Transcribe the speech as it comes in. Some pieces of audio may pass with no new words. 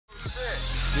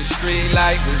The street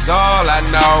life is all I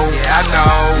know. Yeah, I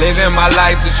know. Living my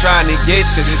life just trying to get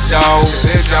to the dough.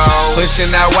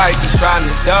 Pushing that white, just trying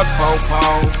to duck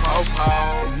po-po.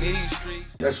 In these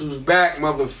streets. Guess who's back,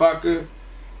 motherfucker?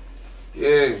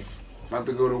 Yeah. About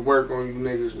to go to work on you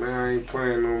niggas, man. I ain't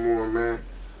playing no more, man.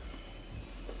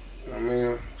 I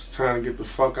mean, it's time to get the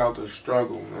fuck out the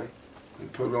struggle, man.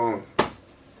 And put on.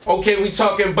 Okay, we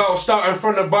talking about starting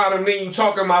from the bottom, then you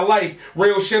talking my life.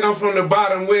 Real shit, I'm from the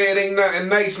bottom where it ain't nothing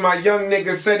nice. My young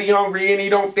nigga said he hungry and he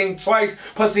don't think twice.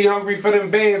 Plus he hungry for them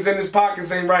bands and his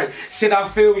pockets ain't right. Shit, I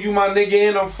feel you, my nigga,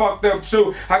 and I'm fucked up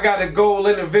too. I got a goal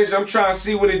and a vision, I'm trying to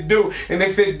see what it do. And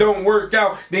if it don't work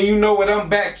out, then you know what I'm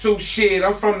back to. Shit,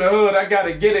 I'm from the hood, I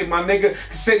gotta get it, my nigga.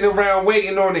 Sitting around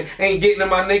waiting on it, ain't getting it,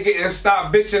 my nigga. And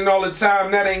stop bitching all the time,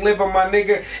 that ain't living, my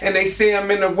nigga. And they say I'm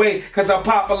in the way, cause I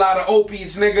pop a lot of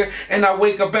opiates, nigga. And I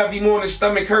wake up every morning,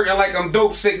 stomach hurting like I'm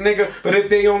dope sick, nigga. But if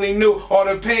they only knew all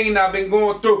the pain I've been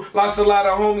going through. Lost a lot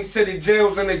of homies to the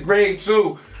jails and the grave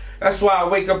too. That's why I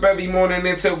wake up every morning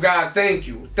and tell God, thank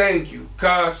you,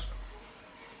 cuz.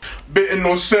 Bitten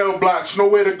on cell blocks,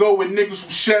 nowhere to go with niggas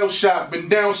who shell shock. Been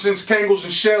down since Kangles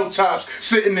and shell tops,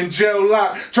 sitting in jail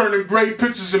lock, turning gray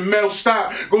pictures in mail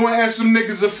stock. Go and ask some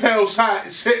niggas if hell's hot,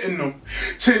 it's hitting them.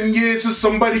 10 years since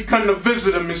somebody come to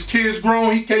visit him. His kids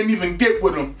grown, he can't even get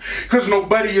with them. Cause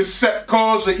nobody accept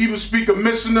calls or even speak of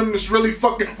missing him. It's really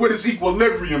fucking with his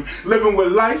equilibrium. Living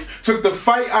with life, took the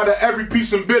fight out of every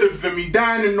piece and bit of him. He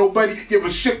dying and nobody give a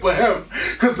shit for him.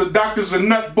 Cause the doctor's a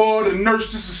nutball, the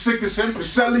nurse just as sick as him.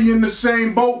 In the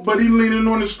same boat, but he leaning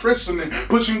on his christening,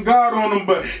 pushing God on him,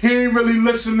 but he ain't really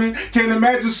listening. Can't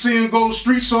imagine seeing gold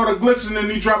streets sort of glistening.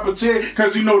 He drop a tear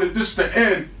cause he know that this the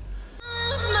end.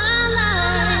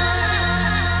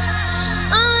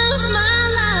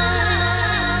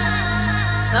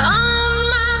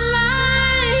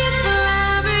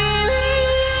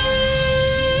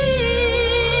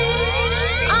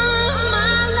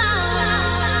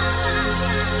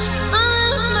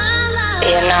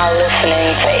 You're now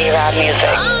listening to A-Rod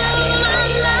Music.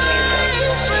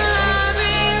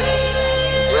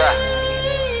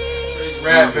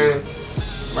 Rapping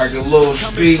like a little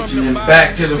speech and then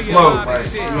back to the flow,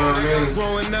 like, you know what I mean?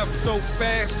 Growing up so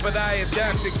fast, but I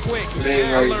adapted quick. It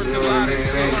ain't like, you know what I mean?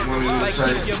 It ain't one of them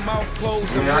type.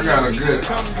 I mean, I got a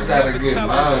good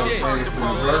line from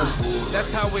the verse.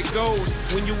 That's how it goes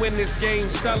when you in this game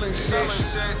selling shit.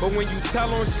 But when you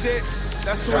tell on shit,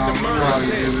 that's when the murder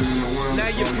shit. Now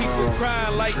your people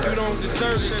crying like you don't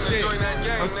deserve this shit.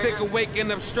 I'm sick of waking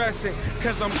up stressing,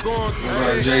 cause I'm going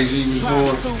through shit. Jay-Z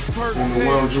was born on the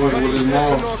world joint with his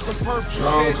mom.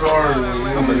 Sean Carter,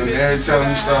 every time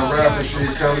he start rapping, she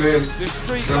would come in.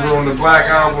 Remember on the Black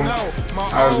album,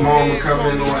 how his mom would come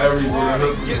in on every word.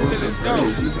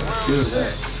 Kill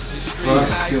that.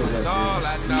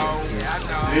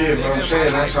 Yeah, but I'm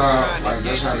saying that's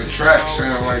how the track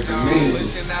sound like to me.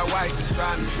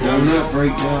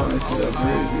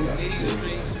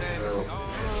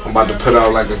 I'm about to put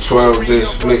out like a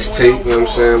 12-disc mixtape, you know what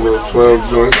I'm saying? A little 12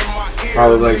 joint.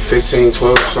 Probably like 15,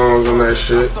 12 songs on that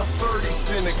shit.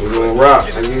 We gonna rock,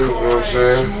 you know what I'm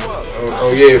saying?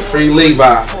 Oh yeah, free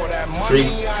Levi,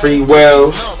 free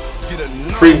Wells.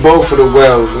 Free both of the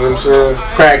Wells, you know what I'm saying?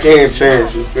 Crack and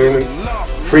Chance, you feel me?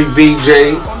 Free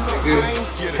BJ, nigga.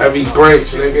 Heavy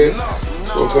breaks, nigga.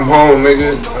 Welcome home,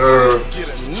 nigga.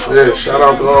 Yeah, shout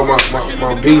out to all my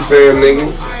B-fam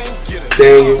niggas.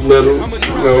 Daniel Little,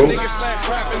 you know.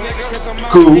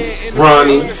 Cool,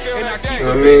 Ronnie. You know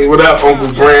what I mean? What up,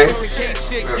 Uncle Brand?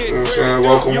 You know what I'm saying?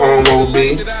 Welcome home, OB.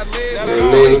 You know what I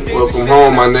mean? Welcome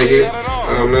home, my nigga. You know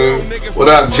what I mean? What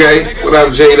up, Jay? What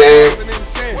up, J-Dan?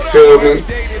 Feel me?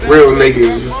 Real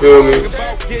niggas, you feel me?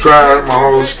 Drive my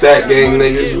whole stack gang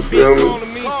niggas, you feel me?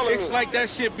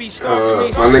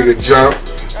 My nigga Jump.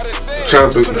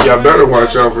 Y'all better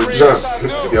watch out for Jump.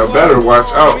 Y'all better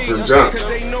watch out for Jump.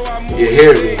 You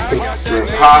hear me?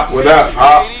 Hop, what up,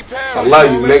 Hop? I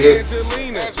love you, nigga.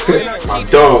 My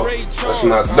dog. That's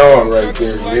my dog right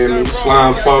there, you hear me?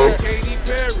 Slime Pole.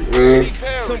 Man.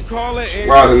 A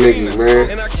lot of niggas, man.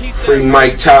 Free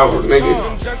Mike Tower, nigga.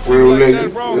 Real nigga, you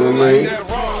know what I mean?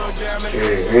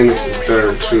 Yeah, and it's the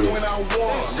third too.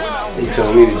 He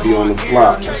told me to be on the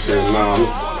block. I said, nah,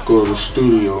 go to the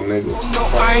studio, nigga. No,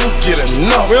 I ain't get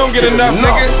enough. We don't get enough,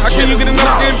 nigga. How can you get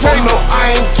enough getting paid? No,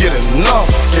 I ain't get enough.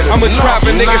 I'm a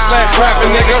trapping nigga /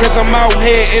 rapping nigga, cause I'm out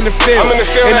here in the field.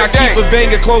 And I keep a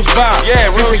banger close by,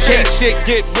 just in case shit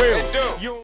get real.